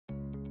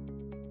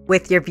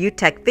With your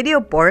ViewTech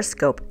Video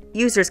Borescope,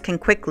 users can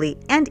quickly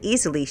and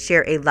easily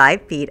share a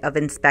live feed of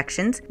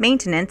inspections,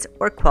 maintenance,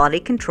 or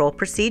quality control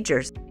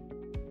procedures.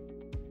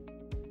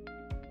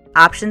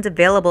 Options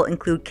available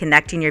include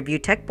connecting your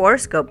ViewTech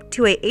Borescope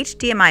to a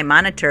HDMI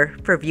monitor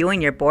for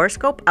viewing your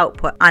borescope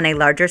output on a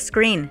larger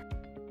screen.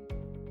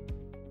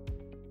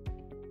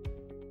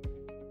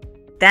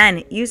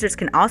 Then, users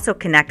can also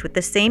connect with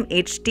the same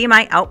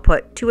HDMI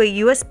output to a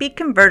USB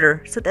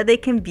converter so that they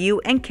can view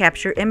and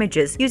capture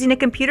images using a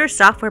computer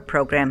software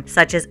program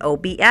such as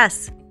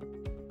OBS.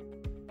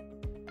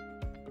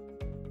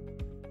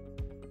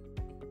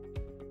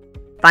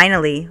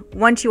 Finally,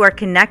 once you are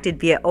connected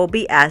via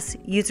OBS,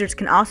 users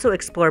can also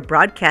explore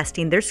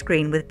broadcasting their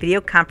screen with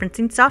video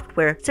conferencing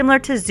software similar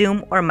to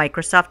Zoom or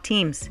Microsoft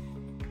Teams.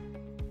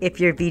 If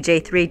your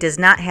VJ3 does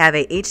not have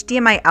a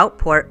HDMI out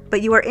port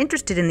but you are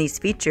interested in these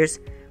features,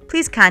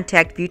 please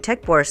contact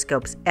ViewTech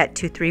Borescopes at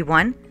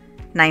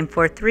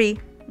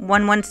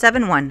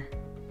 231-943-1171.